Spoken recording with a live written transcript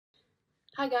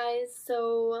Hi guys,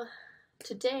 so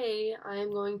today I'm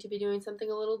going to be doing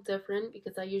something a little different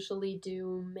because I usually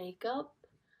do makeup,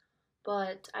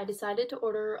 but I decided to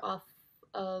order off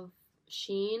of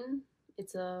SHEIN.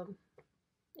 It's an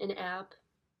app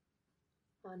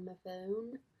on my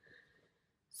phone,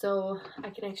 so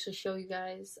I can actually show you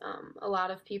guys. A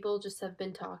lot of people just have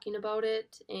been talking about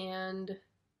it, and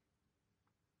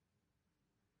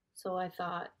so I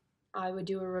thought I would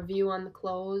do a review on the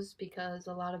clothes because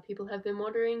a lot of people have been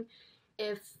wondering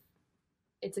if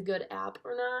it's a good app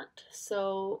or not.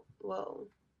 So, whoa,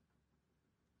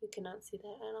 you cannot see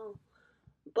that at all.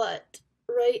 But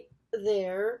right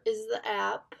there is the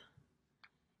app,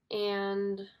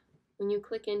 and when you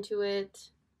click into it,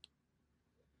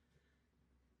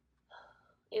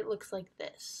 it looks like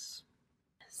this.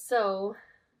 So,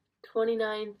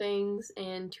 29 things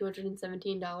and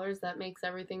 $217. That makes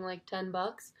everything like 10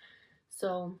 bucks.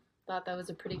 So, thought that was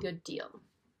a pretty good deal.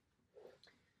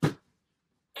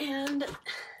 And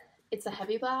it's a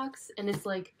heavy box, and it's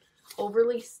like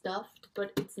overly stuffed,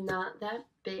 but it's not that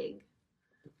big,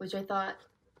 which I thought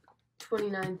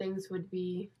 29 things would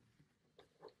be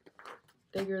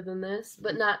bigger than this,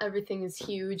 but not everything is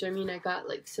huge. I mean, I got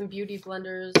like some beauty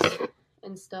blenders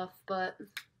and stuff, but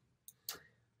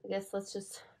I guess let's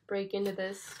just break into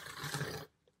this.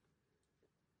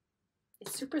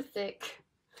 It's super thick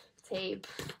tape.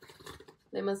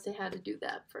 They must have had to do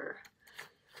that for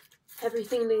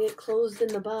everything to get closed in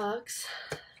the box.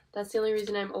 That's the only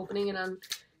reason I'm opening it on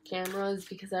camera, is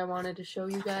because I wanted to show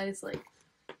you guys like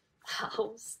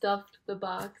how stuffed the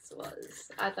box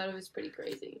was. I thought it was pretty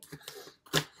crazy.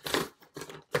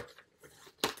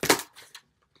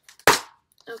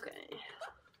 Okay.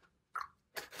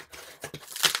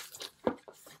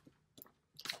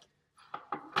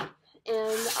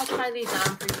 And I'll try these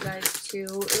on for you guys too.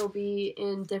 It'll be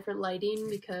in different lighting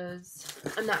because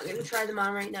I'm not going to try them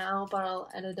on right now, but I'll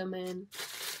edit them in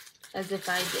as if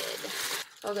I did.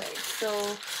 Okay, so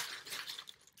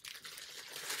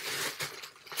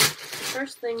the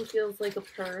first thing feels like a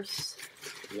purse.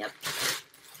 Yep.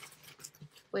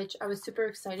 Which I was super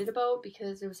excited about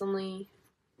because it was only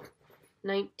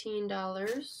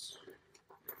 $19.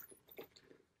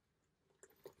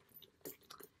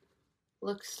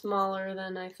 Looks smaller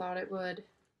than I thought it would.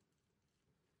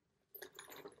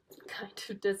 Kind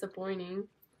of disappointing.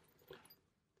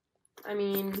 I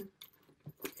mean,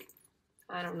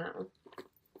 I don't know.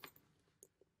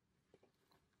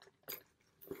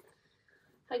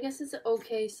 I guess it's an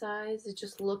okay size. It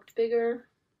just looked bigger.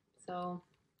 So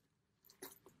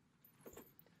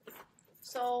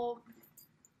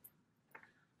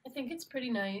I think it's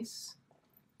pretty nice.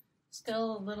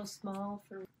 Still a little small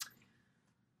for me.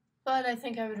 But I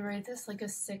think I would rate this like a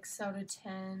 6 out of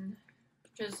 10.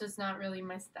 Just it's not really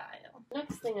my style.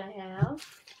 Next thing I have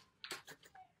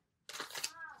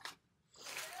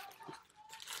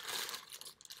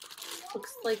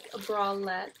looks like a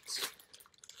bralette.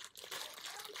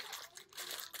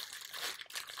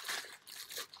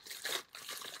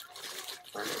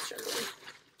 Let me show you.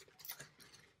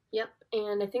 Yep,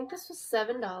 and I think this was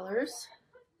 $7.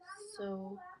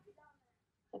 So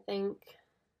I think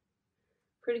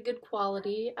pretty good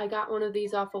quality. I got one of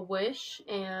these off of Wish,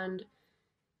 and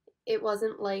it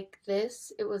wasn't like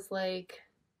this. It was like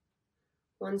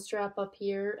one strap up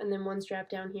here and then one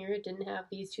strap down here. It didn't have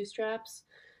these two straps,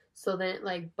 so then it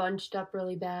like bunched up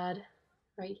really bad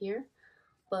right here.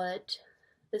 But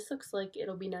this looks like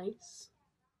it'll be nice.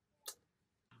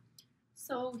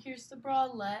 So here's the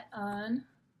bralette on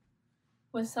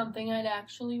with something I'd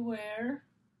actually wear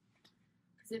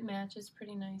because it matches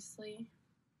pretty nicely.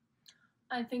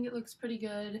 I think it looks pretty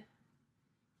good.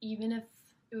 Even if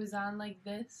it was on like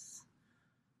this,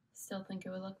 still think it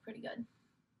would look pretty good.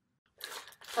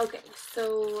 Okay,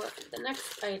 so the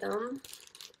next item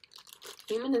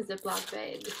came in a Ziploc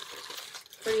bag.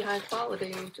 Pretty high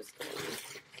quality, just kidding.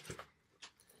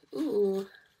 Ooh.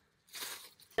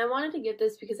 I wanted to get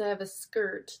this because I have a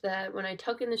skirt that when I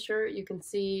tuck in the shirt, you can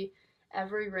see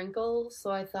every wrinkle. So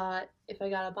I thought if I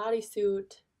got a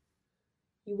bodysuit,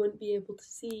 you wouldn't be able to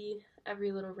see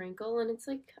every little wrinkle. And it's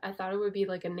like, I thought it would be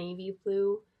like a navy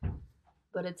blue,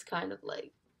 but it's kind of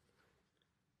like,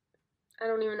 I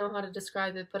don't even know how to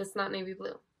describe it, but it's not navy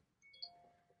blue.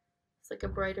 It's like a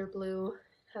brighter blue.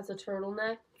 It has a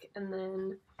turtleneck, and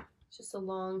then just a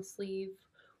long sleeve,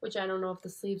 which I don't know if the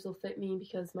sleeves will fit me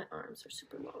because my arms are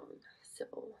super long.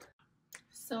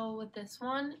 So with this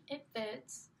one, it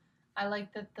fits. I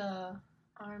like that the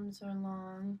arms are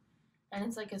long, and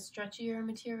it's like a stretchier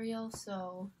material,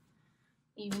 so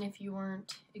even if you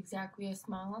weren't exactly as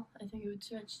small, I think it would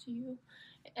stretch to you.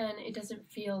 And it doesn't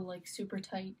feel like super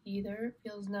tight either. It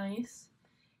feels nice.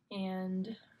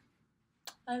 and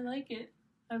I like it.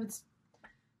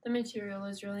 The material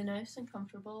is really nice and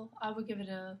comfortable. I would give it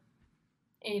a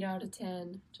 8 out of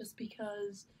 10 just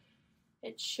because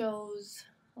it shows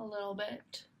a little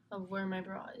bit of where my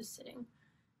bra is sitting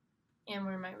and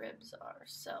where my ribs are.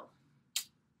 So,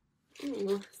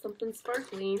 ooh, something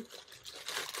sparkly.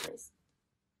 Nice.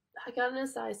 I got in a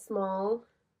size small.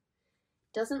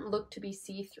 Doesn't look to be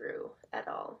see-through at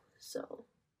all. So,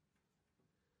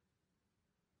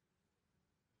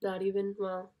 not even,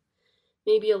 well,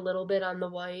 maybe a little bit on the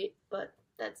white, but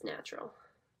that's natural.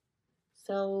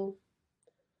 So,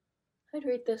 I'd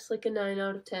rate this like a 9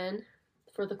 out of 10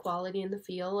 for the quality and the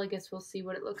feel. I guess we'll see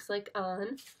what it looks like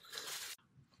on.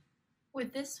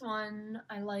 With this one,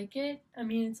 I like it. I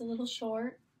mean, it's a little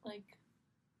short. Like,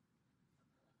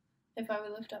 if I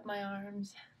would lift up my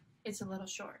arms, it's a little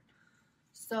short.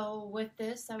 So with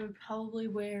this, I would probably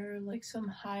wear like some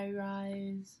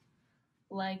high-rise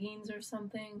leggings or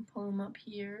something, pull them up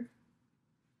here,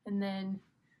 and then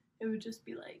it would just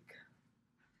be like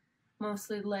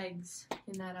mostly legs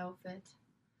in that outfit,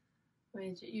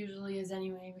 which it usually is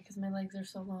anyway because my legs are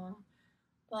so long.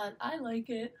 But I like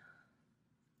it.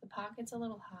 The pocket's a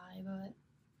little high, but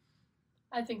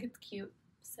I think it's cute.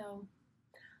 So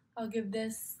I'll give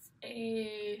this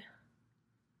a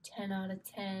 10 out of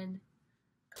 10.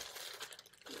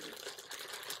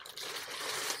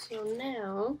 So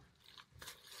now,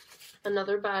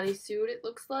 another bodysuit it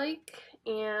looks like,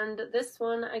 and this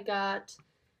one I got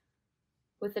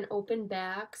with an open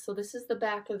back. So this is the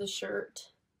back of the shirt,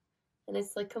 and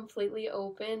it's like completely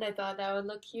open. I thought that would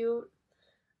look cute.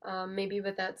 Maybe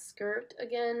with that skirt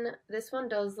again. This one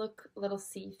does look a little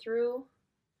see-through,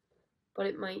 but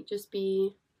it might just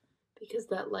be because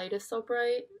that light is so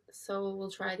bright. So we'll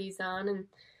try these on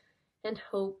and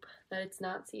hope that it's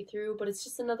not see-through, but it's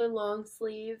just another long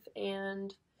sleeve,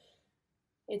 and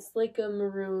it's like a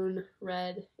maroon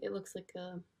red. It looks like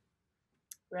a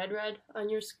red on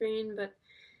your screen, but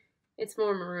it's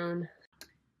more maroon.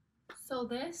 So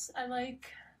this, I like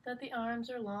that the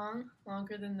arms are long,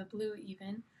 longer than the blue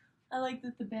even. I like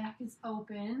that the back is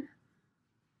open.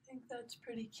 I think that's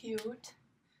pretty cute.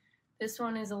 This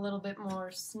one is a little bit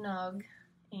more snug,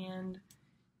 and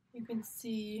you can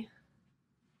see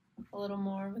a little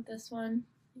more with this one,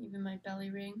 even my belly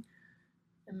ring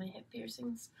and my hip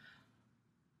piercings.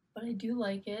 But I do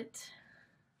like it.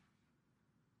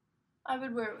 I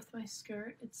would wear it with my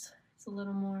skirt. It's a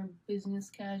little more business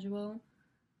casual,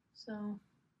 so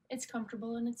it's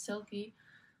comfortable and it's silky.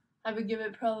 I would give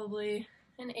it probably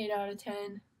an 8 out of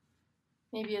 10,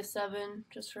 maybe a 7,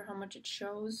 just for how much it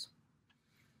shows.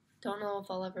 Don't know if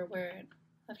I'll ever wear it.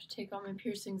 I have to take all my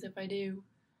piercings if I do.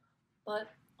 But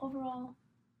overall,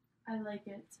 I like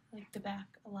it. I like the back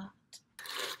a lot.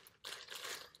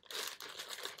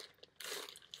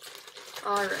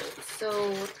 Alright,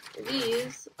 so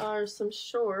these are some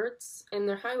shorts, and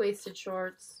they're high-waisted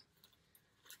shorts,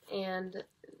 and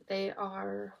they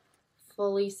are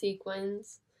fully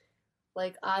sequins.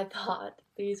 Like, I thought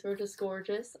these were just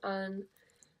gorgeous on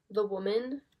the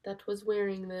woman that was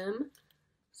wearing them.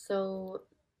 So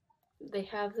they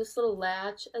have this little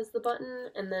latch as the button,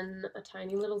 and then a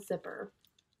tiny little zipper.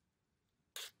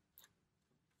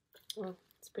 Well,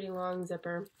 it's a pretty long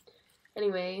zipper.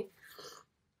 Anyway,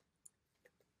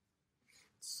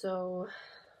 so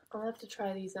I'll have to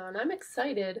try these on. I'm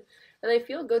excited, and they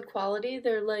feel good quality.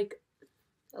 They're like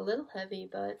a little heavy,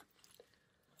 but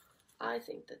I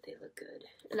think that they look good.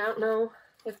 And I don't know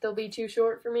if they'll be too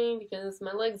short for me because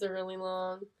my legs are really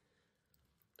long.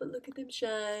 But look at them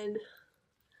shine.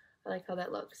 I like how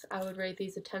that looks. I would rate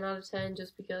these a 10 out of 10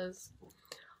 just because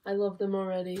I love them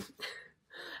already.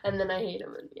 And then I hate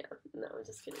them. And yeah, no,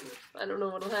 just kidding. I don't know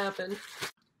what'll happen.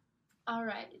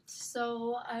 Alright,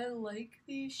 so I like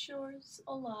these shorts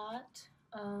a lot.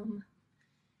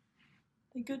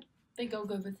 They go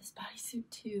good with this bodysuit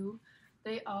too.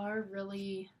 They are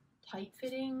really tight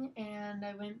fitting, and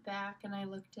I went back and I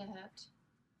looked at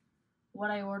what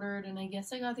I ordered, and I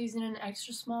guess I got these in an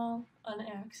extra small on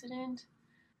accident.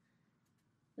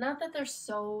 Not that they're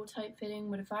so tight fitting,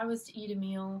 but if I was to eat a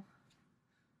meal,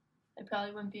 I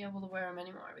probably wouldn't be able to wear them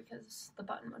anymore because the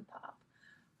button would pop.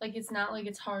 Like, it's not like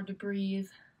it's hard to breathe,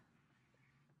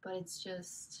 but it's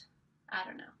just, I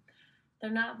don't know. They're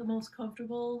not the most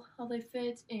comfortable how they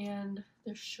fit, and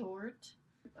they're short,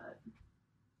 but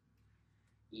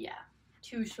yeah,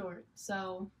 too short.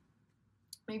 So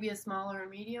maybe a small or a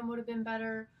medium would have been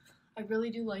better. I really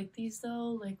do like these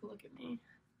though. Like, look at me.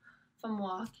 If I'm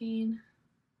walking,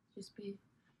 just be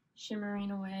shimmering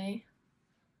away.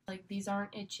 Like, these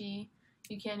aren't itchy.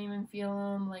 You can't even feel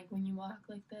them like when you walk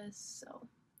like this. So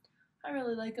I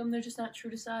really like them. They're just not true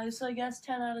to size, so I guess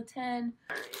 10 out of 10.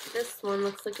 Alright, this one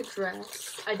looks like a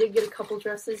dress. I did get a couple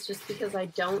dresses just because I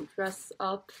don't dress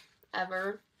up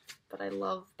ever, but I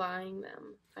love buying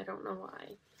them. I don't know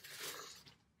why.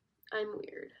 I'm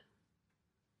weird.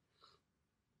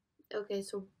 Okay,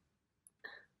 so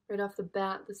right off the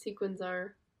bat, the sequins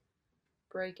are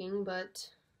breaking, but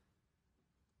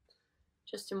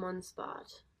just in one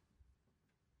spot.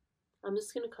 I'm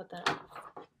just gonna cut that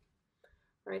off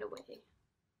right away.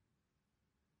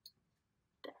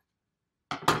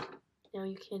 There. Now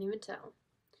you can't even tell.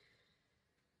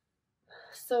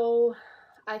 So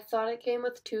I thought it came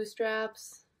with 2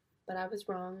 straps, but I was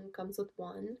wrong. It comes with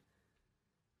 1.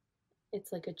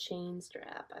 It's like a chain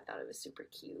strap. I thought it was super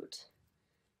cute.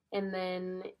 And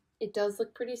then it does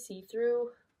look pretty see-through.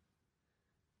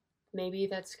 Maybe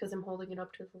that's because I'm holding it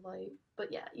up to the light.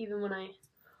 But yeah, even when I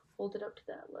hold it up to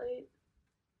that light.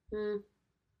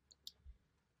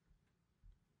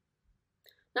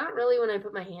 Not really when I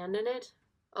put my hand in it.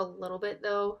 A little bit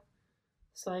though.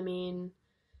 So I mean,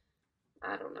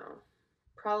 I don't know.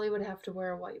 Probably would have to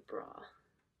wear a white bra.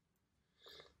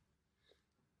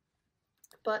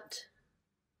 But,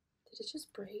 did it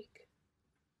just break?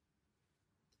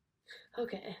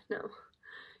 Okay, no.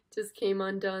 Just came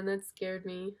undone. That scared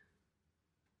me.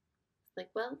 Like,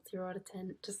 well, 0 out of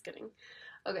 10. Just kidding.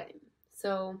 Okay,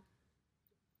 so,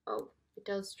 oh, it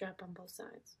does strap on both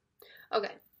sides.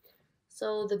 Okay,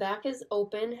 so the back is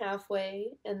open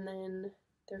halfway, and then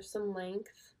there's some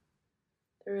length.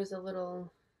 There is a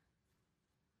little,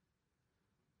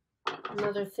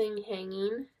 another thing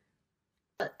hanging.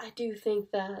 But I do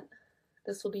think that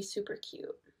this will be super cute.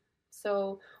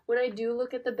 So when I do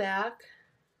look at the back,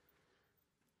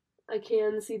 I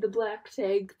can see the black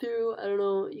tag through. I don't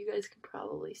know, you guys can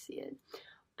probably see it.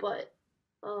 But,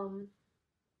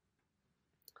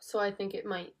 so I think it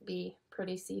might be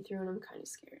pretty see-through and I'm kind of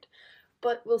scared.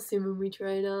 But we'll see when we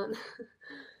try it on.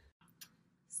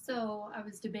 So I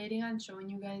was debating on showing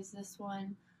you guys this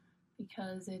one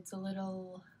because it's a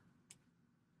little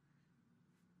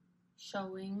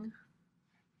showing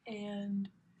and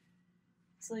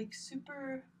it's like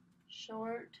super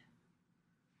short.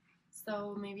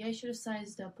 So maybe I should have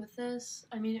sized up with this.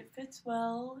 I mean, it fits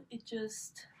well,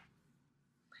 it's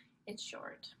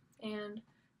short. And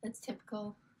that's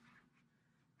typical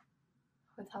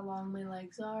with how long my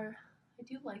legs are. I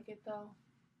do like it though.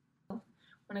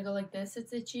 When I go like this,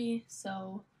 it's itchy.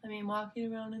 So, I mean,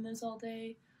 walking around in this all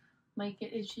day might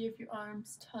get itchy if your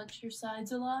arms touch your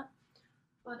sides a lot.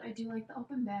 But I do like the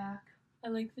open back. I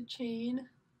like the chain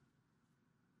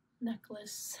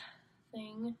necklace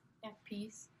thing, neck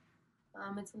piece.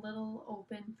 It's a little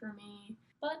open for me,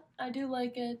 but I do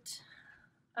like it.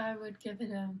 I would give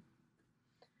it a,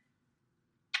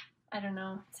 I don't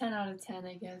know, 10 out of 10,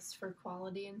 I guess, for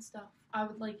quality and stuff. I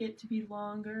would like it to be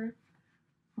longer,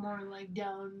 more like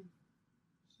down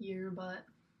here, but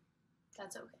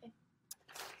that's okay.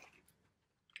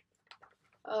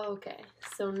 Okay,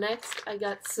 so next I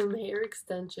got some hair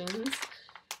extensions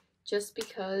just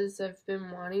because I've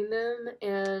been wanting them,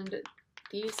 and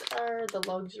these are the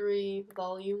luxury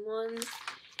volume ones,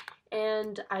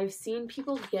 and I've seen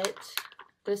people get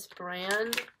this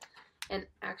brand, and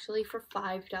actually for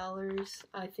 $5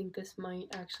 I think this might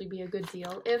actually be a good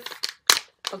deal. If,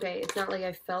 okay, it's not like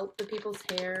I felt the people's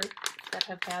hair that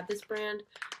have had this brand.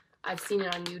 I've seen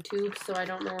it on YouTube, so I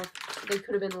don't know if they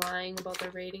could have been lying about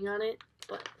their rating on it,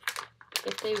 but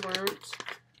if they weren't,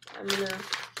 I'm gonna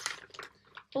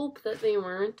hope that they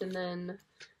weren't, and then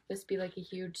this be like a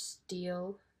huge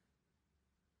steal.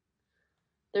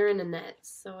 They're in a net,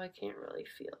 so I can't really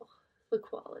feel the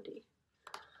quality.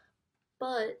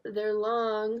 But they're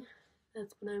long,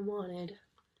 that's what I wanted.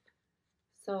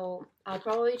 So I'll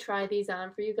probably try these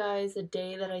on for you guys the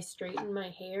day that I straighten my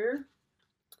hair,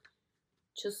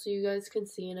 just so you guys can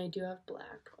see, and I do have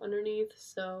black underneath,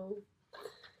 so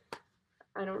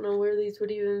I don't know where these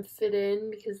would even fit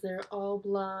in because they're all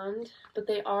blonde, but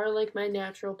they are like my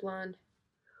natural blonde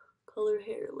color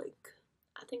hair. Like,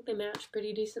 I think they match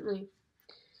pretty decently.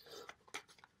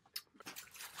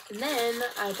 And then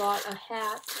I bought a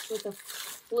hat with a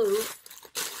flute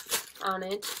on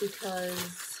it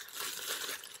because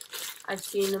I've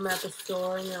seen them at the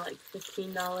store and they're like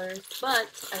 $15,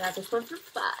 but I got this one for $5.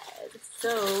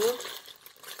 So,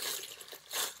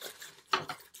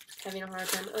 having a hard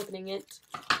time opening it.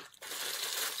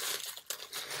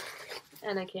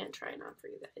 And I can't try it on for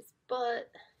you guys, but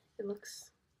it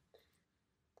looks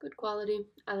good quality.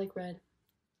 I like red.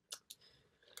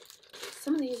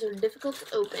 Some of these are difficult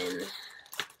to open.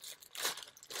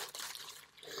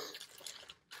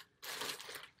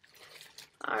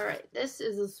 Alright, this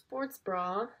is a sports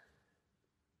bra.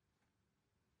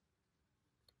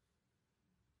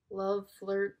 Love,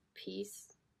 flirt,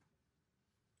 peace.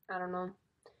 I don't know.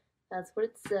 That's what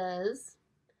it says.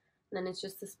 And then it's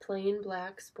just this plain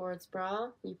black sports bra.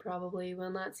 You probably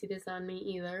will not see this on me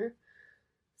either.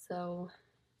 So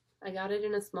I got it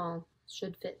in a small.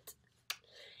 Should fit.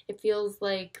 It feels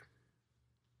like,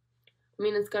 I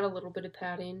mean, it's got a little bit of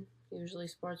padding. Usually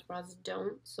sports bras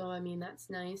don't, so I mean, that's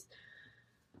nice.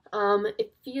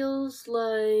 It feels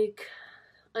like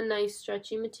a nice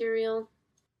stretchy material.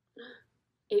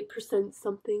 8%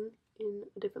 something in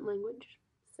a different language.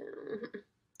 So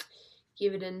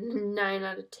give it a 9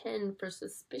 out of 10 for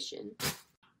suspicion.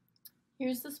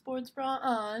 Here's the sports bra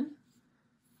on.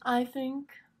 I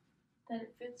think that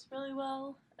it fits really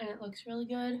well and it looks really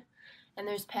good. And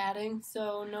there's padding,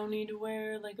 so no need to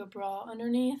wear like a bra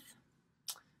underneath.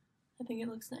 I think it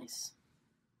looks nice.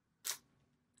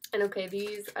 And okay,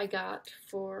 these I got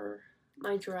for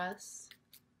my dress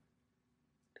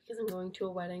because I'm going to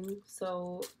a wedding.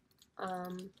 So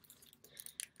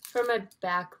for my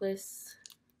backless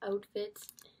outfit,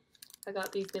 I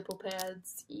got these nipple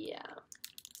pads. Yeah.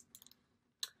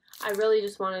 I really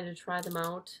just wanted to try them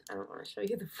out. I don't want to show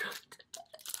you the front.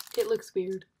 It looks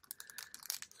weird.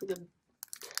 It's like a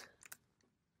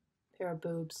pair of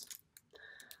boobs.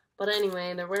 But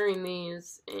anyway, they're wearing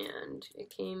these, and it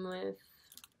came with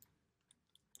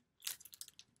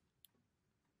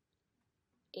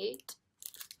 8,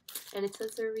 and it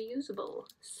says they're reusable.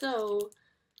 So,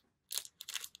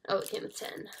 oh, it came with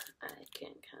 10. I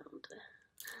can't count.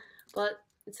 But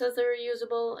it says they're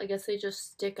reusable. I guess they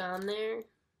just stick on there.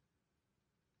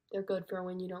 They're good for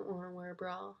when you don't want to wear a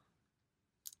bra.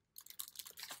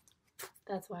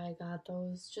 That's why I got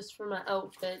those, just for my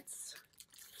outfits.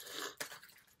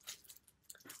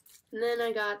 And then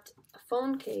I got a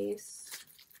phone case.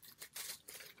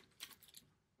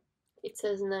 It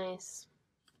says nice.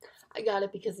 I got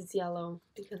it because it's yellow,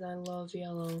 because I love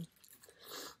yellow.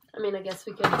 I mean, I guess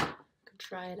we could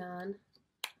try it on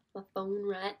my phone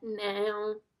right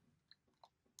now.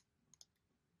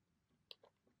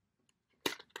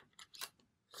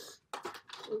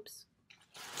 Oops.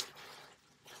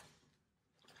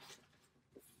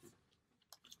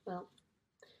 Well,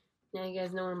 now you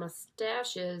guys know where my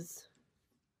stash is.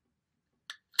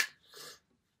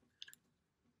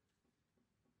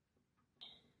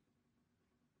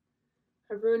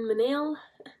 I ruined my nail,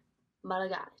 but I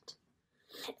got it.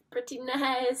 Pretty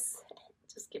nice.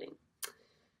 Just kidding.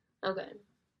 Okay.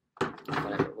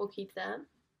 Whatever, we'll keep that.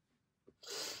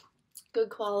 Good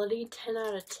quality, 10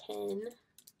 out of 10.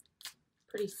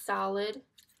 Pretty solid.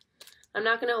 I'm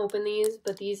not going to open these,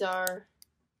 but these are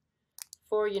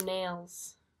for your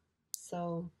nails.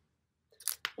 So,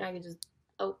 I can just,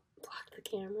 oh, block the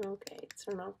camera. Okay,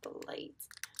 turn off the lights.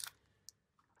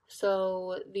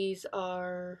 So, these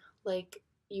are like,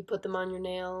 you put them on your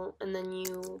nail, and then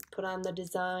you put on the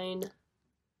design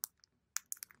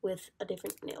with a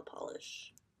different nail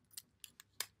polish.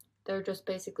 They're just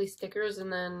basically stickers,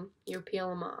 and then you peel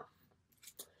them off.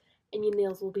 And your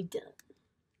nails will be done.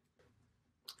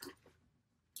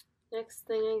 Next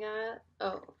thing I got,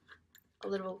 oh, a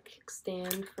little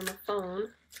kickstand for my phone.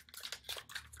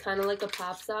 It's kind of like a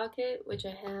pop socket, which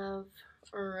I have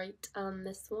right on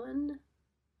this one.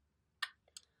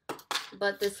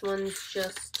 But this one's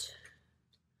just,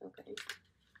 okay,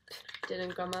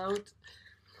 didn't come out.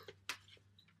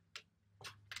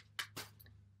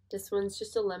 This one's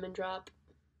just a lemon drop.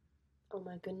 Oh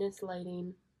my goodness,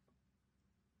 lighting.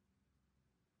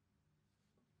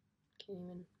 Can't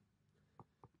even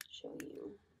show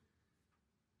you.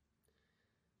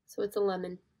 So it's a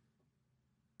lemon.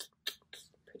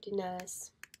 Pretty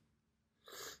nice.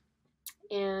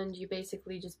 And you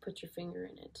basically just put your finger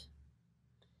in it.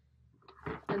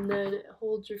 And then it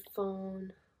holds your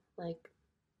phone, like,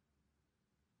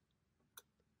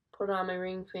 put on my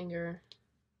ring finger.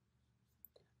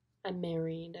 I'm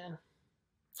married.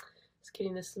 Just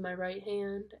kidding, this is my right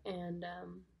hand, and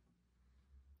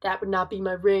that would not be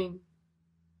my ring.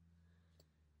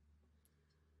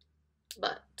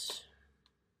 But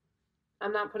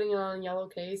I'm not putting it on a yellow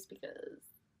case because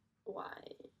why?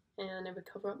 And it would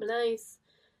cover up my ice,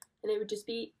 and it would just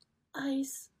be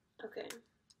ice. Okay.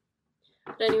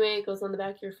 But anyway, it goes on the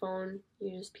back of your phone.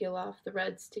 You just peel off the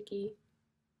red sticky,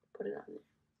 put it on there.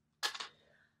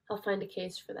 I'll find a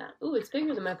case for that. Ooh, it's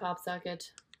bigger than my pop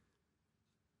socket.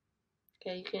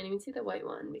 Okay, you can't even see the white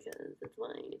one because it's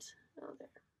white. Oh, there.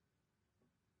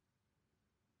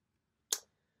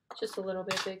 Just a little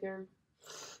bit bigger.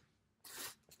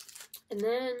 And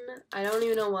then, I don't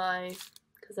even know why,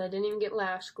 because I didn't even get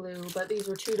lash glue, but these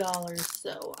were $2,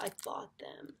 so I bought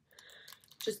them.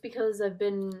 Just because I've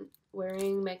been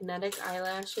wearing magnetic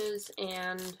eyelashes,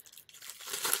 and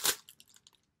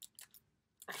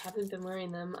haven't been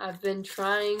wearing them. I've been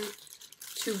trying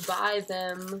to buy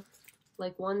them,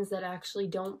 like ones that actually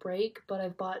don't break, but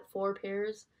I've bought 4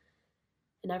 pairs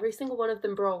and every single one of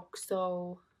them broke,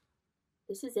 so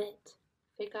this is it.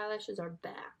 Fake eyelashes are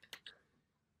back.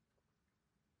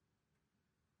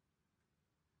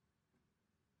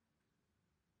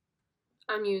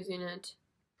 I'm using it.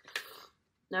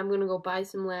 Now I'm gonna go buy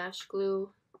some lash glue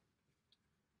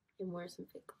and wear some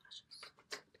fake lashes.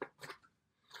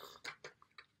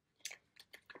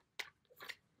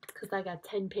 Because I got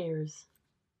 10 pairs.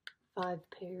 5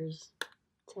 pairs.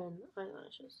 10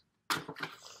 eyelashes.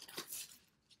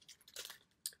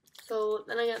 So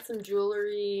then I got some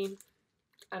jewelry.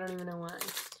 I don't even know why.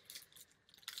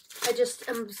 I just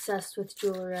am obsessed with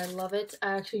jewelry. I love it.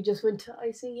 I actually just went to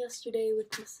icing yesterday with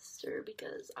my sister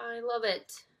because I love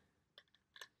it.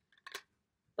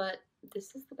 But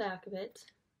this is the back of it.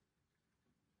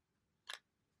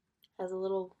 Has a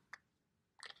little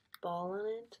ball on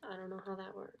it. I don't know how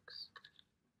that works.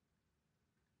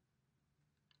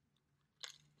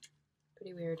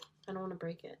 Pretty weird. I don't want to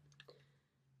break it.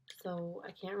 So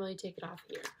I can't really take it off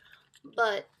here.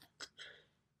 But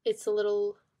it's a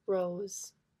little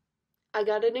rose. I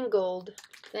got it in gold.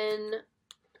 Then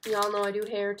y'all know I do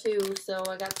hair too, so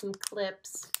I got some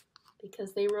clips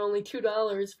because they were only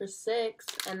 $2 for 6,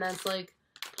 and that's like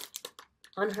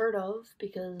unheard of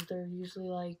because they're usually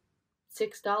like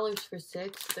 $6 for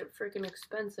 6. They're freaking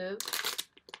expensive.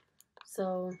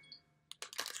 So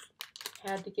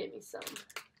had to get me some.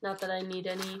 Not that I need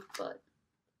any, but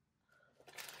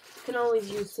you can always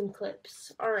use some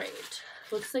clips. Alright,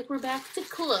 looks like we're back to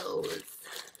clothes.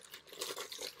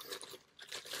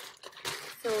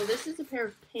 So this is a pair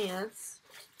of pants,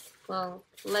 well,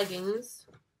 leggings.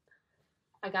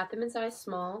 I got them in size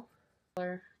small.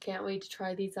 Can't wait to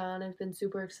try these on. I've been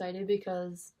super excited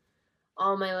because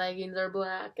all my leggings are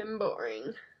black and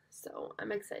boring. So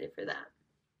I'm excited for that.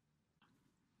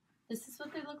 This is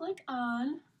what they look like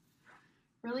on.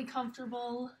 Really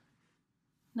comfortable,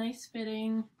 nice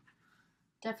fitting.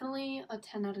 Definitely a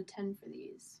 10 out of 10 for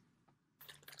these.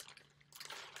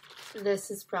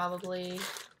 This is probably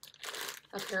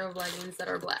a pair of leggings that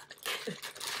are black.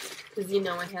 Because you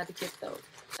know I had to get those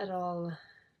at all.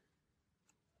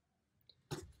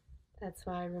 That's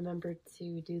why I remembered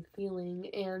to do the feeling.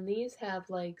 And these have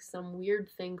like some weird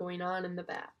thing going on in the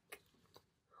back.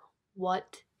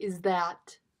 What is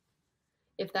that?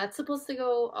 If that's supposed to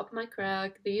go up my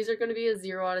crack, these are going to be a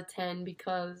 0 out of 10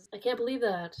 because I can't believe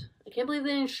that. I can't believe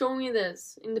they didn't show me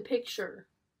this in the picture.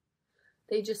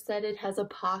 They just said it has a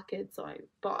pocket, so I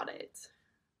bought it.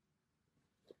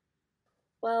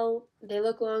 Well, they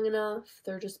look long enough.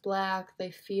 They're just black. They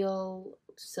feel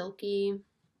silky.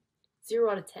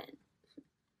 0 out of 10.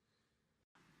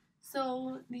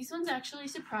 So these ones actually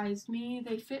surprised me.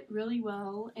 They fit really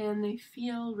well and they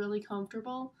feel really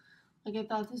comfortable. Like I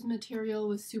thought this material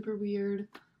was super weird,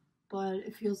 but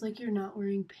it feels like you're not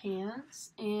wearing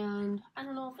pants. And I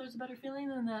don't know if there's a better feeling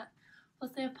than that.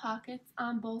 Plus they have pockets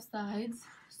on both sides.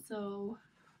 So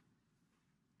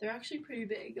they're actually pretty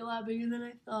big, a lot bigger than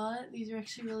I thought. These are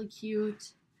actually really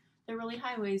cute. They're really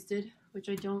high-waisted, which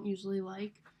I don't usually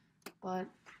like, but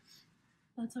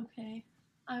that's okay.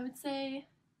 I would say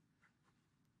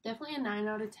definitely a 9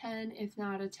 out of 10, if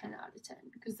not a 10 out of 10,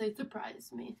 because they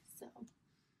surprised me, so.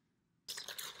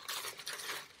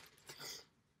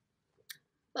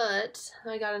 But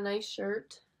I got a nice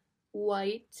shirt,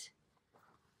 white,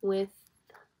 with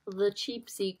the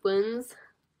cheap sequins,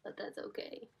 but that's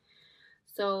okay.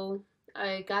 So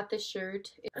I got this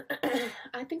shirt.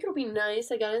 I think it'll be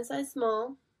nice. I got it in size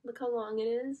small. Look how long it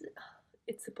is.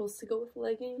 It's supposed to go with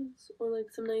leggings or like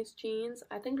some nice jeans.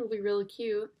 I think it'll be really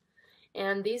cute.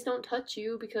 And these don't touch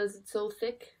you because it's so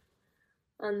thick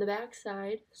on the back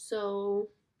side, so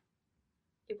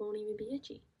it won't even be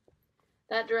itchy.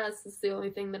 That dress is the only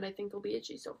thing that I think will be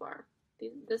itchy so far.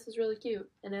 This is really cute,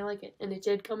 and I like it. And it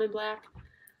did come in black,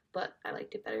 but I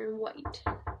liked it better in white.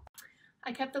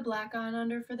 I kept the black on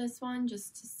under for this one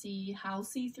just to see how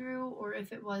see-through or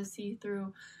if it was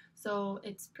see-through. So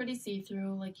it's pretty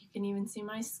see-through, like you can even see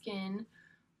my skin,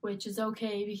 which is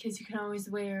okay because you can always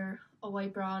wear a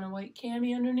white bra and a white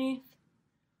cami underneath.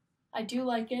 I do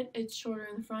like it. It's shorter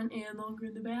in the front and longer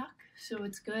in the back, so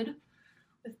it's good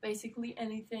with basically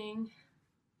anything.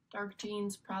 Dark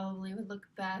jeans probably would look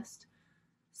best.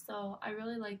 So I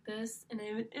really like this, and I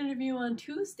have an interview on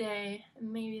Tuesday,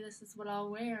 and maybe this is what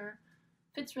I'll wear.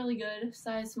 Fits really good,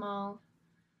 size small,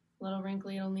 a little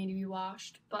wrinkly, it'll need to be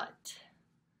washed, but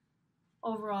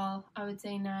overall I would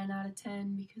say 9 out of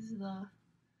 10 because of the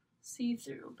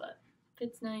see-through, but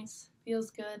fits nice,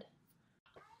 feels good.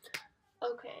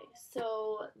 Okay,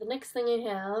 so the next thing I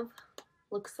have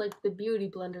looks like the beauty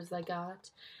blenders I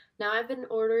got. Now I've been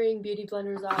ordering beauty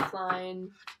blenders offline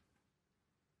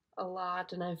a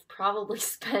lot, and I've probably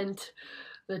spent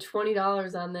the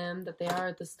 $20 on them that they are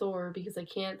at the store because I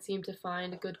can't seem to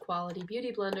find a good quality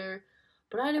beauty blender,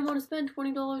 but I didn't want to spend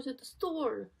 $20 at the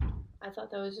store. I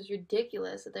thought that was just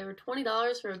ridiculous that they were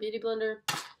 $20 for a beauty blender.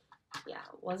 Yeah,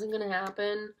 it wasn't gonna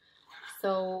happen.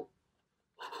 So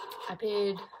I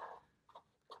paid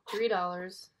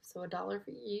 $3, so $1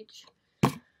 for each.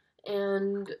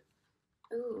 And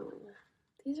ooh,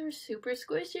 these are super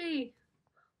squishy.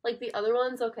 Like the other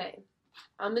ones, okay.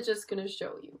 I'm just gonna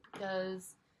show you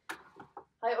because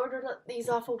I ordered these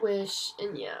off of Wish,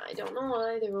 and yeah, I don't know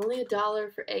why. They were only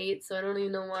 $1 for 8, so I don't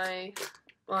even know why.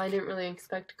 Well, I didn't really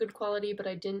expect good quality, but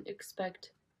I didn't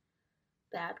expect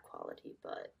bad quality,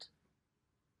 but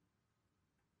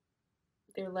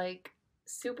they're like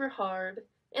super hard,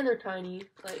 and they're tiny.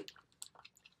 Like,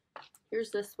 here's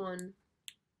this one.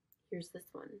 Here's this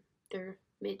one. They're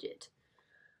midget.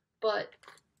 But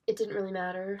it didn't really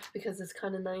matter because it's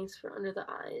kind of nice for under the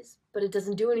eyes, but it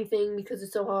doesn't do anything because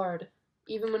it's so hard,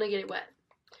 even when I get it wet.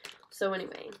 So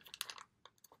anyway,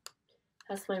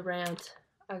 that's my rant.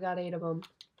 I got 8 of them.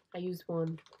 I used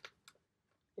 1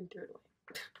 and threw it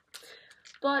away.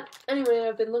 But anyway,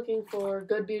 I've been looking for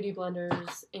good beauty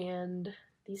blenders, and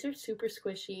these are super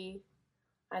squishy.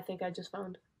 I think I just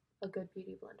found a good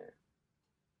beauty blender.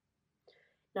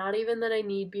 Not even that I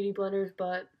need beauty blenders,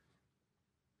 but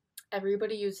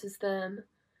everybody uses them,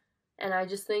 and I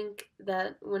just think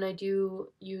that when I do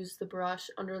use the brush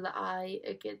under the eye,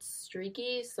 it gets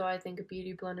streaky, so I think a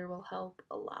beauty blender will help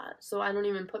a lot. So I don't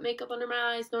even put makeup under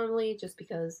my eyes normally, just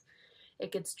because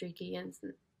it gets streaky and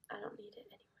I don't need it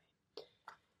anyway.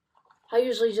 I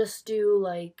usually just do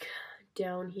like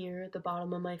down here at the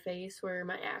bottom of my face where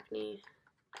my acne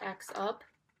acts up,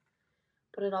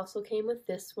 but it also came with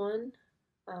this one.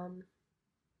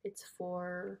 It's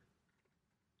for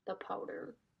the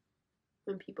powder.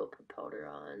 When people put powder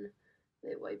on,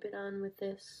 they wipe it on with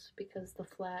this because the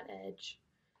flat edge.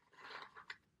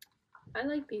 I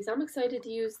like these. I'm excited to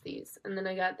use these. And then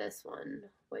I got this one,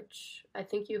 which I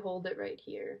think you hold it right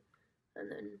here and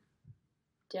then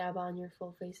dab on your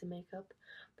full face of makeup.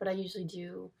 But I usually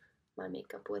do my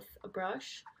makeup with a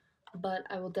brush, but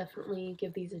I will definitely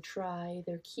give these a try.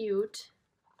 They're cute.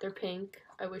 They're pink.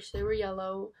 I wish they were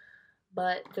yellow,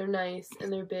 but they're nice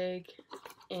and they're big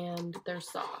and they're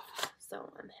soft, so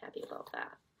I'm happy about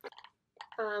that.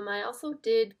 I also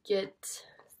did get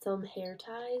some hair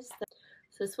ties.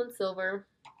 So this one's silver,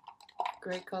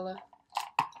 great color.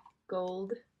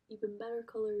 Gold, even better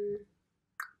color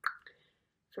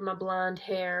for my blonde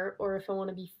hair, or if I want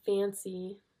to be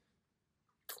fancy.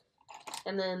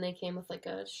 And then they came with like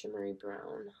a shimmery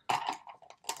brown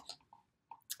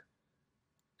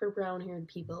for brown haired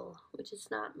people, which is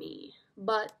not me,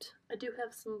 but I do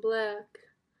have some black,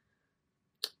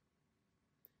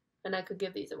 and I could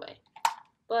give these away,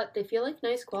 but they feel like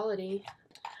nice quality.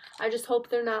 I just hope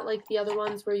they're not like the other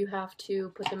ones where you have to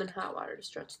put them in hot water to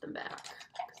stretch them back,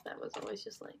 because that was always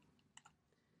just like.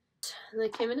 And they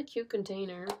came in a cute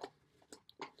container,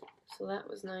 so that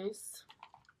was nice.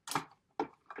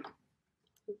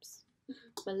 Oops,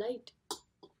 my light.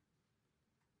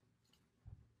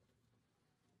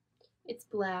 It's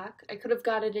black. I could have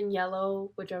got it in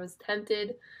yellow, which I was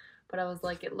tempted, but I was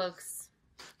like, it looks,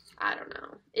 I don't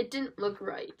know. It didn't look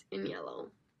right in yellow.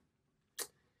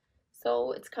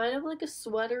 So it's kind of like a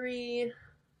sweatery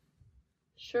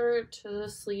shirt. The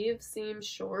sleeves seem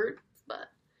short, but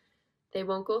they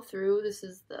won't go through. This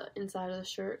is the inside of the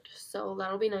shirt, so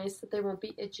that'll be nice that they won't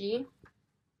be itchy.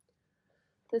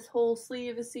 This whole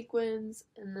sleeve is sequins,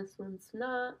 and this one's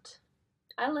not.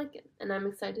 I like it, and I'm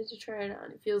excited to try it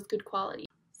on. It feels good quality.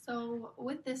 So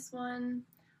with this one,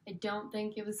 I don't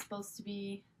think it was supposed to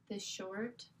be this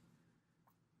short,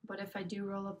 but if I do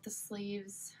roll up the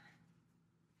sleeves,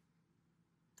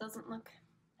 it doesn't look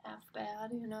half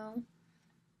bad, you know?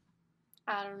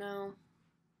 I don't know.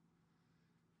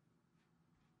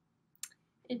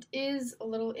 It is a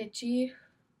little itchy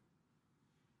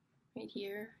right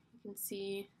here. You can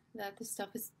see that the stuff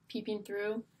is peeping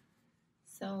through,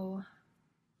 so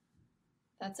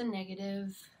that's a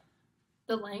negative.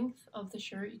 The length of the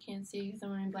shirt you can't see because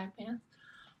I'm wearing black pants,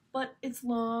 but it's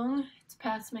long. It's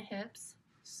past my hips,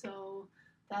 so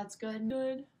that's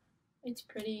good. It's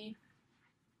pretty.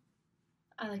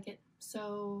 I like it.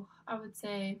 So I would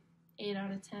say 8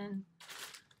 out of 10.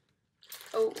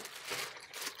 Oh,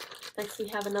 next we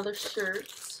have another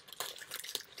shirt.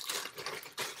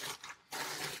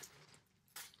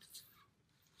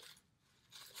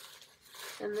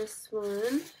 And this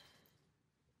one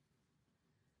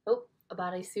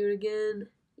bodysuit again.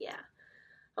 Yeah,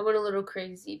 I went a little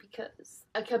crazy because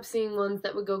I kept seeing ones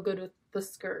that would go good with the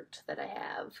skirt that I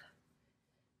have.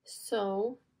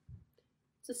 So,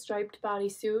 it's a striped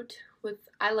bodysuit with,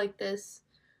 I like this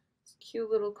cute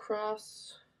little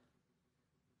cross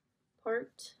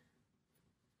part.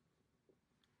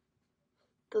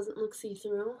 Doesn't look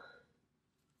see-through.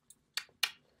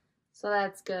 So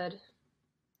that's good.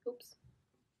 Oops.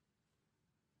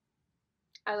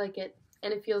 I like it,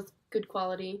 and it feels good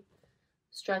quality,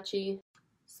 stretchy.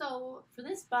 So for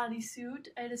this bodysuit,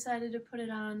 I decided to put it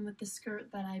on with the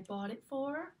skirt that I bought it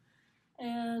for,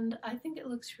 and I think it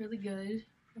looks really good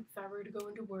if I were to go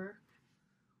into work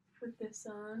with this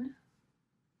on.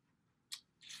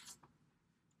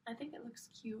 I think it looks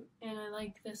cute, and I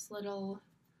like this little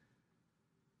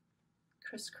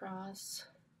crisscross.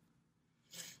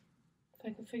 If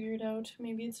I can figure it out,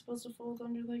 maybe it's supposed to fold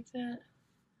under like that.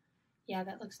 Yeah,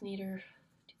 that looks neater.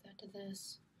 Do that to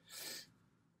this.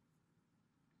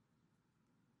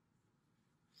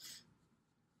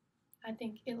 I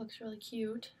think it looks really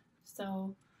cute,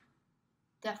 so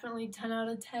definitely 10 out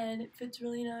of 10. It fits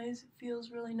really nice, it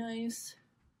feels really nice.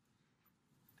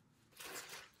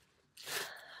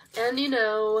 And you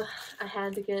know, I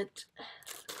had to get a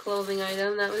clothing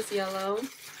item that was yellow,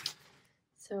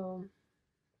 so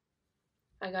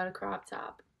I got a crop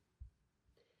top.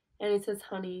 And it says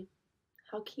honey.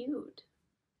 How cute.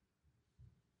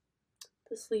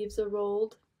 The sleeves are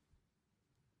rolled.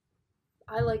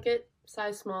 I like it.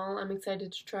 Size small. I'm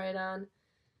excited to try it on.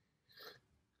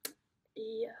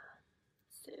 Yeah.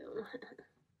 So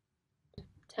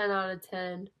 10 out of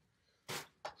 10.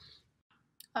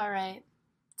 Alright.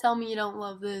 Tell me you don't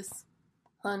love this,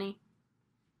 honey.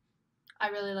 I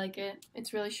really like it.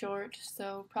 It's really short,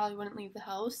 so probably wouldn't leave the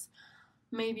house.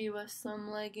 Maybe with some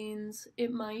leggings.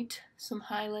 It might. Some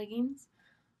high leggings.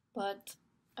 But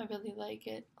I really like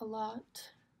it a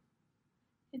lot.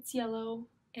 It's yellow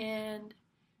and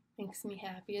makes me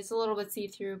happy. It's a little bit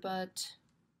see-through, but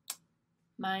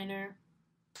minor.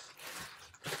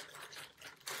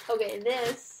 Okay,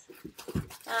 this,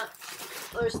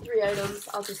 there's 3 items.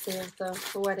 I'll just save the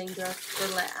wedding dress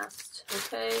for last,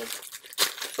 okay?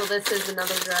 So this is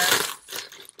another dress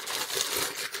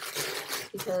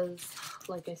because,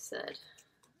 like I said,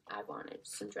 I wanted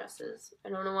some dresses. I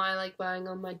don't know why I like buying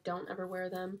them. I don't ever wear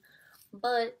them.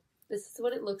 But this is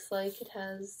what it looks like. It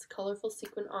has colorful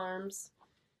sequin arms.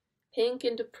 Pink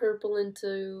into purple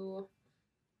into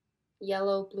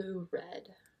yellow, blue, red.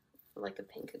 I like a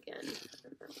pink again. I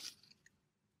don't know.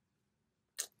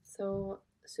 So,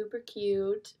 super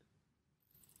cute.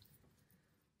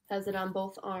 Has it on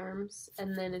both arms.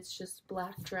 And then it's just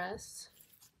black dress.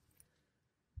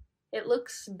 It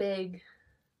looks big,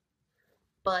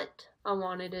 but I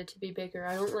wanted it to be bigger.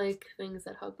 I don't like things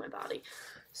that hug my body.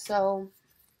 So,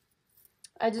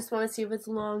 I just want to see if it's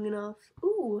long enough.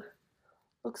 Ooh,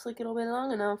 looks like it'll be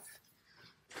long enough.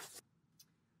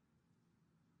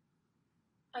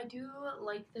 I do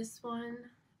like this one.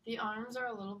 The arms are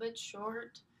a little bit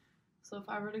short, so if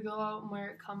I were to go out and wear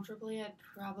it comfortably, I'd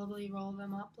probably roll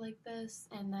them up like this,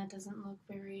 and that doesn't look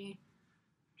very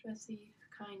dressy,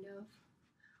 kind of.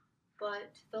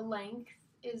 But the length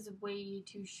is way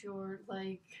too short,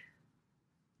 like,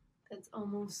 that's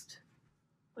almost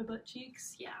my butt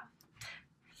cheeks, yeah.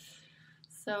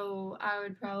 So I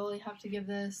would probably have to give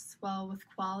this, well, with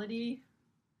quality,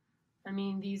 I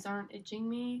mean, these aren't itching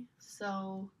me,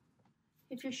 so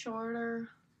if you're shorter,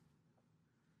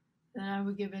 then I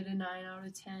would give it a 9 out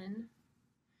of 10.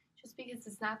 Just because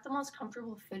it's not the most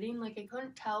comfortable fitting. Like, I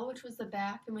couldn't tell which was the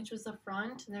back and which was the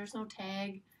front, and there's no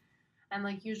tag. And,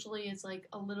 like, usually it's, like,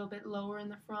 a little bit lower in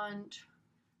the front,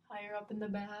 higher up in the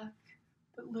back.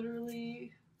 But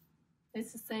literally,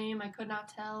 it's the same. I could not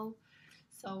tell.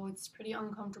 So it's pretty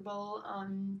uncomfortable.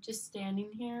 Just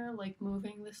standing here, like,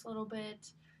 moving this little bit,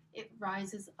 it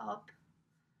rises up.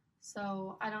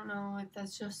 So I don't know if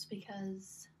that's just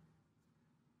because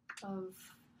of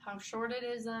how short it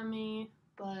is on me,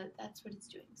 but that's what it's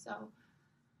doing. So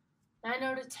 9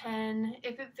 out of 10.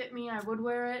 If it fit me, I would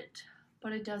wear it,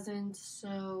 but it doesn't,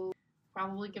 so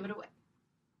probably give it away.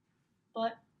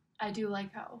 But I do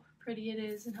like how pretty it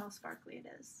is and how sparkly it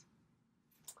is.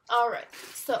 Alright,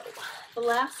 so the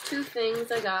last 2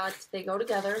 things I got, they go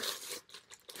together,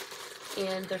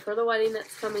 and they're for the wedding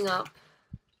that's coming up.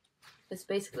 That's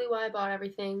basically why I bought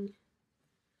everything.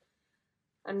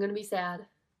 I'm gonna be sad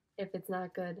if it's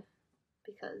not good,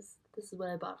 because this is what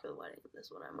I bought for the wedding. This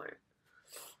is what I'm wearing.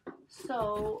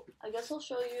 So, I guess I'll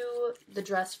show you the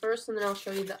dress first, and then I'll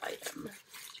show you the item.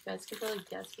 You guys can probably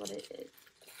guess what it is.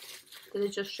 Did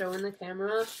it just show in the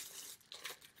camera?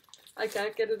 I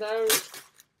can't get it out.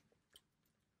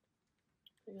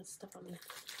 I got stuff on me.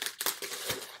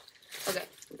 Okay,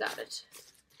 got it.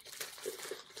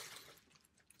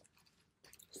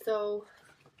 So,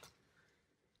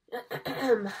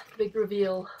 the big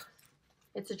reveal.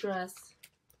 It's a dress.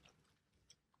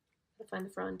 Gotta find the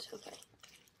front. Okay.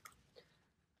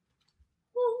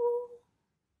 Ooh,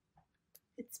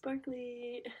 it's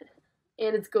sparkly.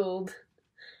 And it's gold.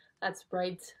 That's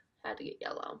bright. Had to get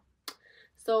yellow.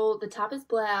 So the top is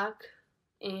black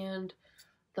and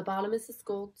the bottom is this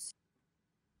gold.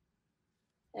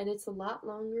 And it's a lot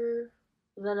longer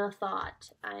than I thought.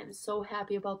 I am so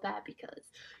happy about that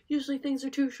because usually things are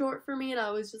too short for me and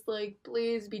I was just like,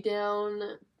 please be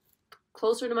down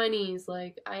closer to my knees.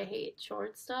 Like, I hate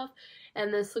short stuff.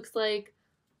 And this looks like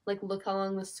look how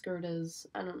long this skirt is.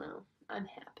 I don't know. I'm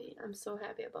happy. I'm so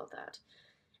happy about that.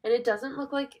 And it doesn't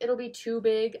look like it'll be too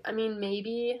big. I mean,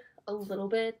 maybe a little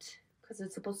bit because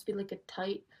it's supposed to be like a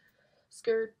tight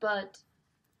skirt, but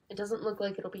it doesn't look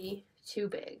like it'll be too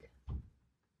big.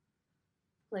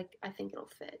 Like, I think it'll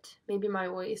fit. Maybe my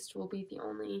waist will be the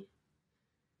only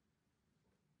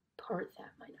part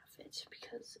that might not fit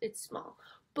because it's small.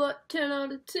 But 10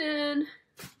 out of 10.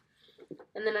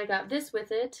 And then I got this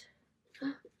with it.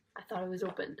 I thought it was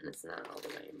open and it's not all the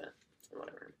way, but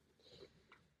whatever.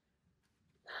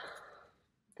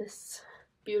 This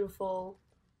beautiful,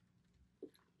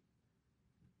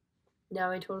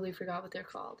 now I totally forgot what they're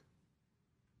called.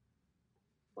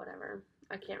 Whatever.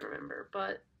 I can't remember,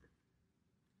 but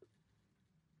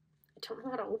I don't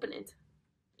know how to open it.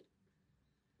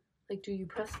 Like, do you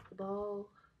press the ball?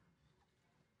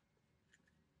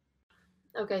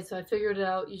 Okay, so I figured it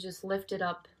out. You just lift it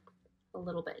up a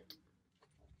little bit.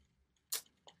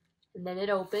 And then it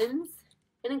opens.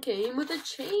 And it came with a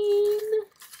chain.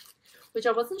 Which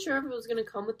I wasn't sure if it was going to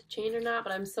come with the chain or not,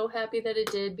 but I'm so happy that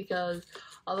it did because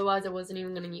otherwise I wasn't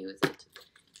even going to use it.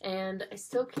 And I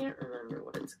still can't remember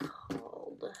what it's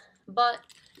called. But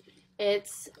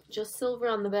it's just silver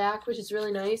on the back, which is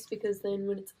really nice because then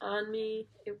when it's on me,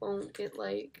 it won't get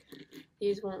like,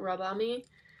 these won't rub on me.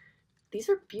 These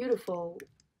are beautiful.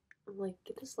 I'm like,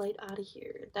 get this light out of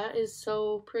here. That is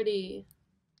so pretty,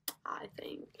 I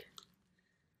think.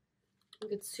 I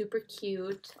think it's super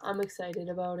cute. I'm excited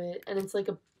about it. And it's like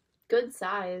a good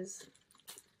size.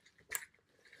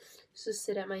 Just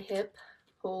sit at my hip,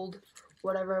 hold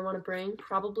whatever I want to bring.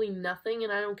 Probably nothing,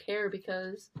 and I don't care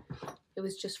because it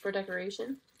was just for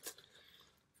decoration.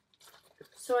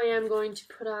 So I am going to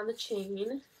put on the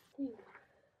chain.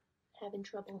 Having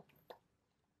trouble.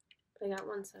 But I got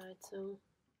one side, so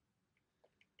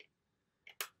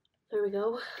there we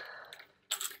go.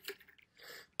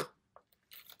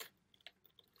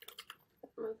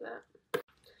 Like that.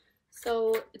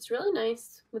 So it's really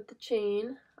nice with the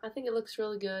chain. I think it looks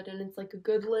really good and it's like a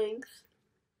good length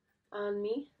on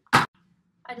me.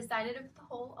 I decided to put the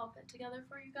whole outfit together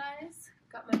for you guys.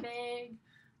 Got my bag,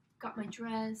 got my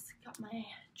dress, got my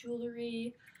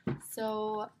jewelry.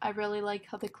 So I really like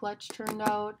how the clutch turned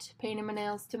out. Painted my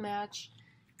nails to match.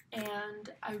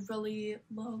 And I really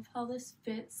love how this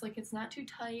fits. Like, it's not too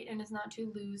tight and it's not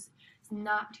too loose. It's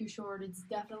not too short. It's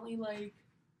definitely like,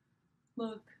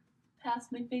 look,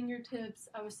 past my fingertips.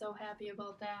 I was so happy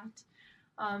about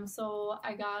that. So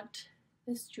I got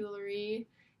this jewelry.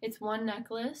 It's one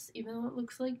necklace, even though it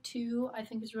looks like two. I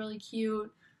think it's really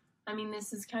cute. I mean,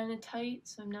 this is kind of tight,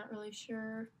 so I'm not really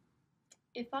sure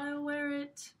if I'll wear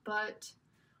it, but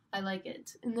I like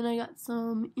it. And then I got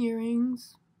some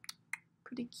earrings.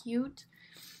 Pretty cute.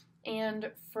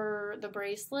 And for the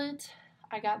bracelet,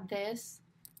 I got this.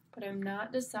 But I'm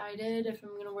not decided if I'm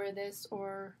going to wear this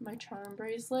or my charm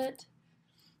bracelet.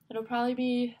 It'll probably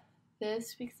be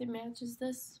this because it matches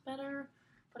this better.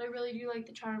 But I really do like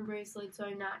the charm bracelet, so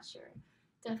I'm not sure.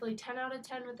 Definitely 10 out of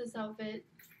 10 with this outfit.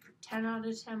 10 out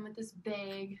of 10 with this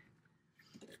bag.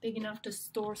 Big enough to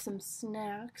store some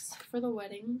snacks for the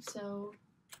wedding, so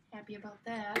happy about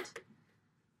that.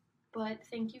 But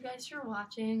thank you guys for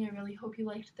watching. I really hope you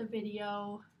liked the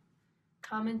video.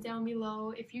 Comment down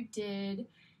below if you did.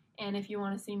 And if you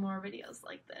want to see more videos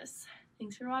like this.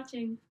 Thanks for watching.